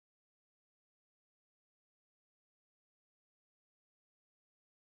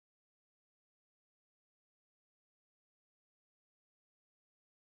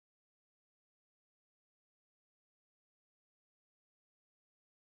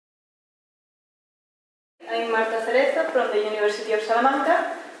I'm Marta Cerezo from the University of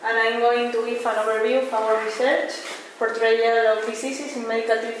Salamanca, and I'm going to give an overview of our research, Portrayal of Diseases in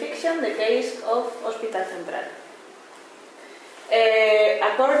Medical Fiction, the case of Hospital Central.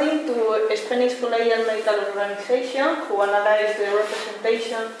 According to Spanish Collegial Medical Organization, who analyzed the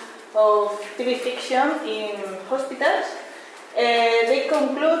representation of TV fiction in hospitals, they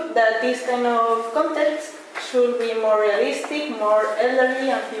conclude that this kind of context should be more realistic, more elderly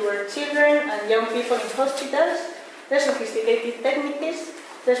and fewer children and young people in hospitals, less sophisticated techniques,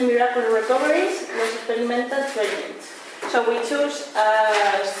 less miracle recoveries, less experimental treatments. So we choose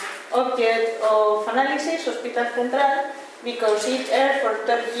as object of analysis Hospital Central because it aired for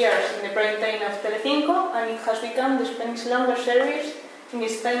 12 years in the prime time of Telecinco, and it has become the Spanish longest series in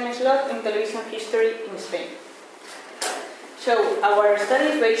its time slot in television history in Spain. So our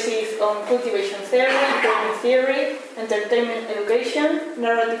study is based on cultivation theory, training theory, entertainment education,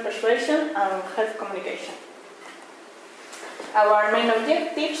 narrative persuasion, and health communication. Our main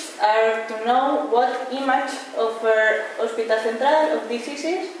objectives are to know what image offers Hospital Central of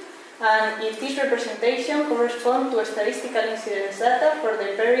diseases and if this representation corresponds to statistical incidence data for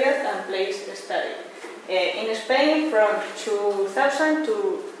the period and place studied in Spain from 2000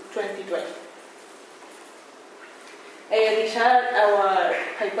 to 2012. These are our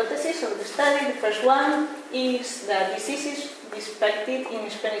hypotheses of the study. The first one is that diseases depicted in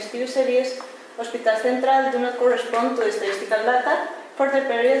Spanish TV series Hospital Central do not correspond to the statistical data for the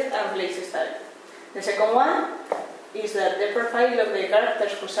period and place studied. The second one is that the profile of the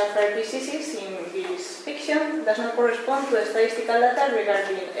characters who suffer diseases in this fiction does not correspond to the statistical data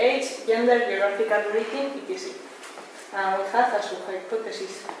regarding age, gender, geographical origin, etc. And we have as a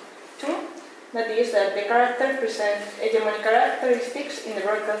hypothesis 2, that is that the characters present hegemonic characteristics in the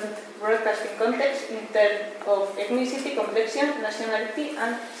broadcasting context in terms of ethnicity, complexion, nationality,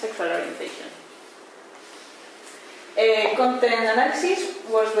 and sexual orientation. Content analysis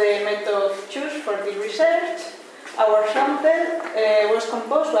was the method chosen for the research. Our sample was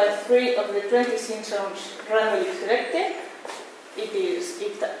composed by 3 of the 20 Simpsons randomly selected.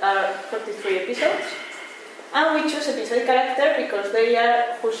 It are 43 episodes. And we choose episodic characters because they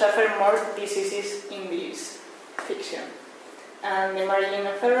are who suffer more diseases in this fiction. And the margin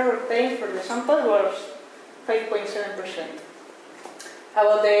of error obtained for the sample was 5.7%.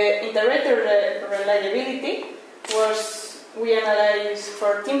 About the integrated reliability, we analyzed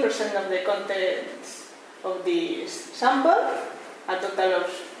 14% of the contents of this sample, a total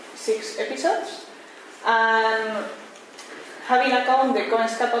of 6 episodes, and having account the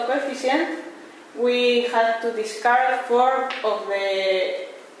Cohen-Kappa coefficient, we had to discard 4 of the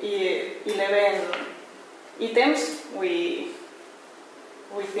 11 items we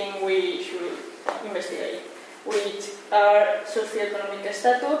think we should investigate, which are socioeconomic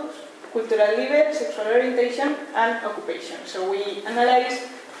status, cultural level, sexual orientation, and occupation. So we analyzed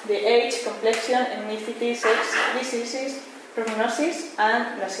the age, complexion, ethnicity, sex, diseases, prognosis,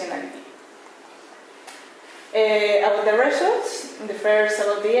 and nationality. About the results, the first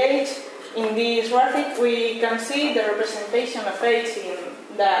about the age, in this graphic we can see the representation of age in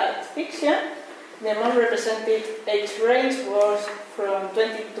that fiction. The most represented age range was from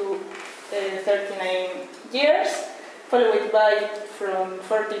 20 to 39 years, followed by from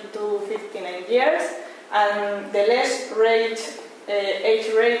 40 to 59 years, and the less age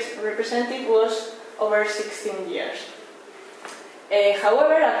rate represented was over 16 years.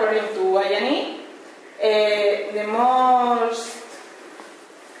 However, according to I&E, the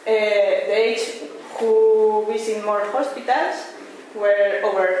age who visit more hospitals were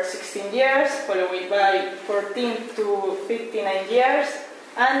over 16 years, followed by 14 to 59 years,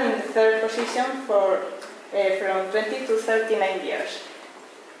 and in the third position from 20 to 39 years.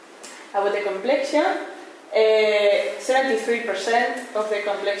 About the complexion, 73% of the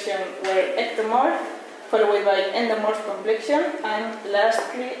complexion were ectomorph, followed by endomorph complexion, and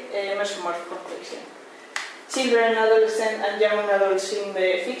lastly, mesomorph complexion. Children, adolescents, and young adults in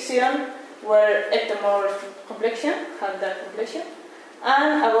the fiction were ectomorph complexion, had that complexion,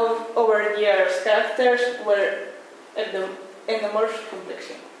 and above over years characters were endomorph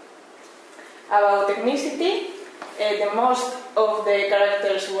complexion. About ethnicity, the most of the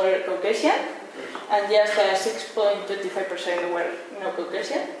characters were Caucasian, and just 6.25% were no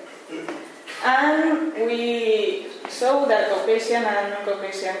Caucasian. And we saw that Caucasian and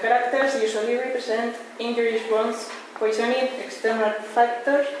non-Caucasian characters usually represent injury response, poisoning, external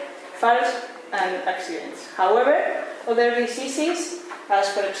factors, falls, and accidents. However, other diseases, as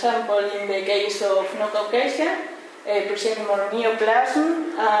for example in the case of non-Caucasian, present more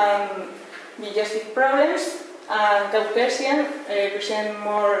neoplasm and digestive problems, and Caucasian present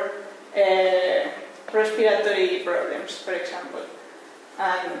more respiratory problems, for example.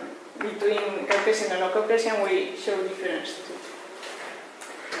 And between Caucasian and non-Caucasian, we show difference too.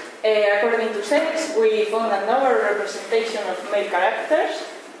 According to sex, we found an overrepresentation of male characters.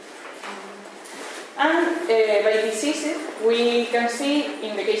 And by diseases, we can see,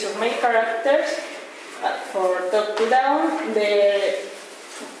 in the case of male characters, for top to down, the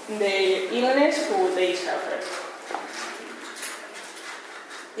illness who they suffer.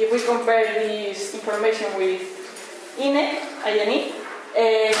 If we compare this information with INE,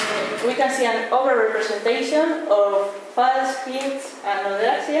 we can see an overrepresentation of false hits and other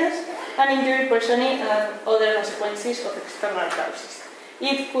accidents, and injury, poisoning, and other consequences of external causes.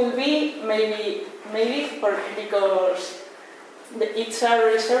 It could be maybe because it's our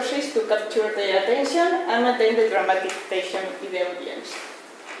resources to capture the attention and maintain the dramatic tension in the audience.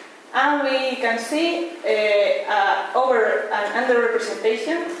 And we can see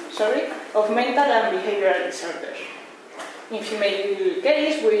underrepresentation of mental and behavioral disorders. In female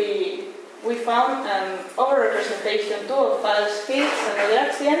case, we found an overrepresentation too of false hits and other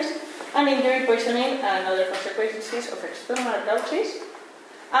accidents, and injury, poisoning, and other consequences of external causes,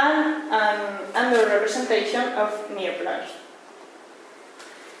 and an underrepresentation of neoplasm.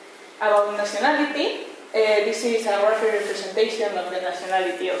 About nationality, this is a rough representation of the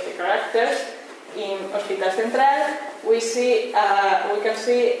nationality of the characters. In Hospital Central, we can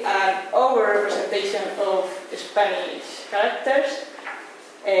see an overrepresentation of Spanish characters,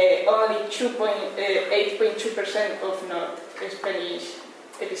 only 8.2% of not Spanish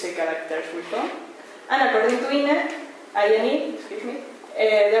episode characters we found. And according to INE,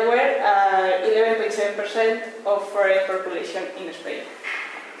 there were 11.7% of foreign population in Spain.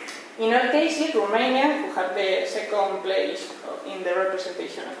 In all cases, Romania, who had the second place in the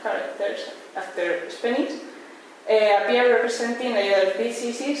representation of characters after Spanish, appear representing either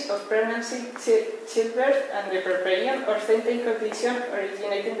diseases of pregnancy, childbirth, and the puerperium, or certain condition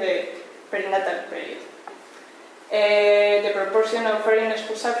originating the perinatal period. The proportion of foreigners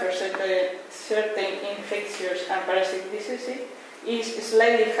who suffer certain infectious and parasitic diseases is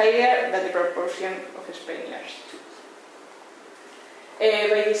slightly higher than the proportion of Spaniards.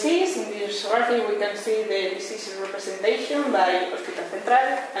 By disease, in this graphic we can see the disease representation by Hospital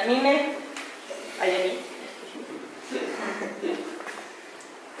Central and INE.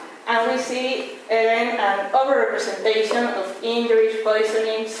 And we see again an overrepresentation of injuries,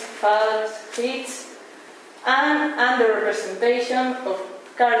 poisonings, falls, hits, and underrepresentation of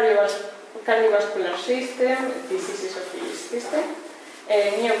cardiovascular system, diseases of the system,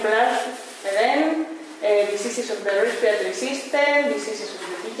 neoplasm, again, diseases of the respiratory system, diseases of the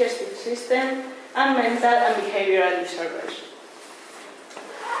digestive system, and mental and behavioral disorders.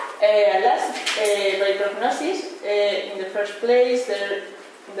 Last, by prognosis, in the first place,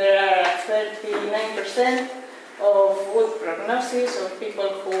 there are 39% of good prognosis of people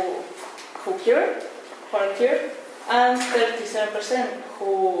who are cured, and 37%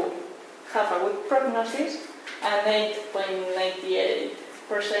 who have a good prognosis, and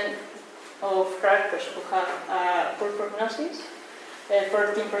 8.98% of characters who have a poor prognosis,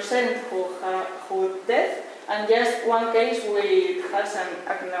 14% who death, and just one case which has an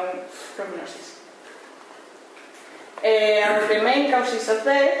unknown prognosis. The main causes of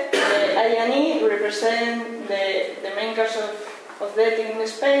death, the I&E represent the main cause of death in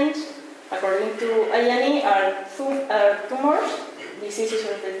Spain. According to I&E, are tumors, diseases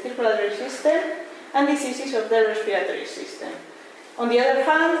of the circulatory system, and diseases of the respiratory system. On the other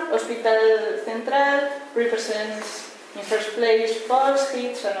hand, Hospital Central represents, in first place, falls,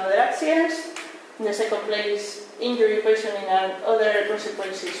 hits, and other accidents. In the second place, injury, poisoning, and other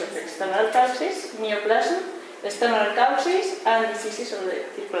consequences of external causes, neoplasm, external causes, and diseases of the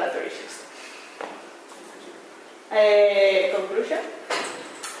circulatory system. Conclusion.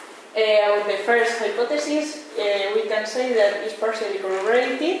 About the first hypothesis, we can say that it's partially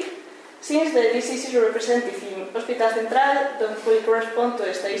corroborated, since the diseases represented in Hospital Central don't fully correspond to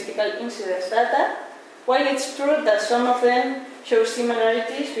the statistical incidence data, while it's true that some of them show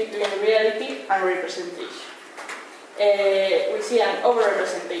similarities between reality and representation. We see an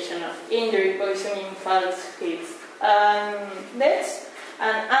overrepresentation of injury, poisoning, falls, hits, and deaths,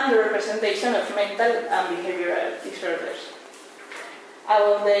 and underrepresentation of mental and behavioral disorders.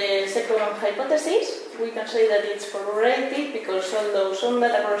 About the second hypothesis, we can say that it's corroborated because although some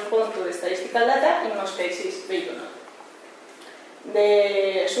data correspond to the statistical data, in most cases they do not.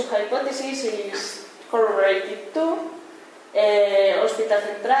 The sub-hypothesis is corroborated too. Hospital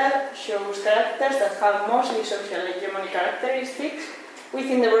Central shows characters that have mostly social hegemonic characteristics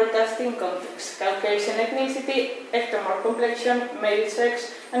within the broadcasting context: Caucasian ethnicity, ectomorph complexion, male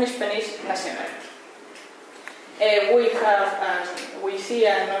sex, and Spanish nationality. we see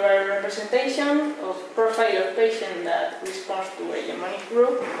an overrepresentation of profile of patient that responds to a hegemonic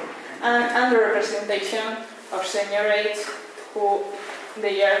group, and underrepresentation of senior age who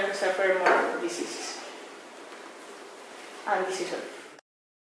suffer more diseases. And this is all.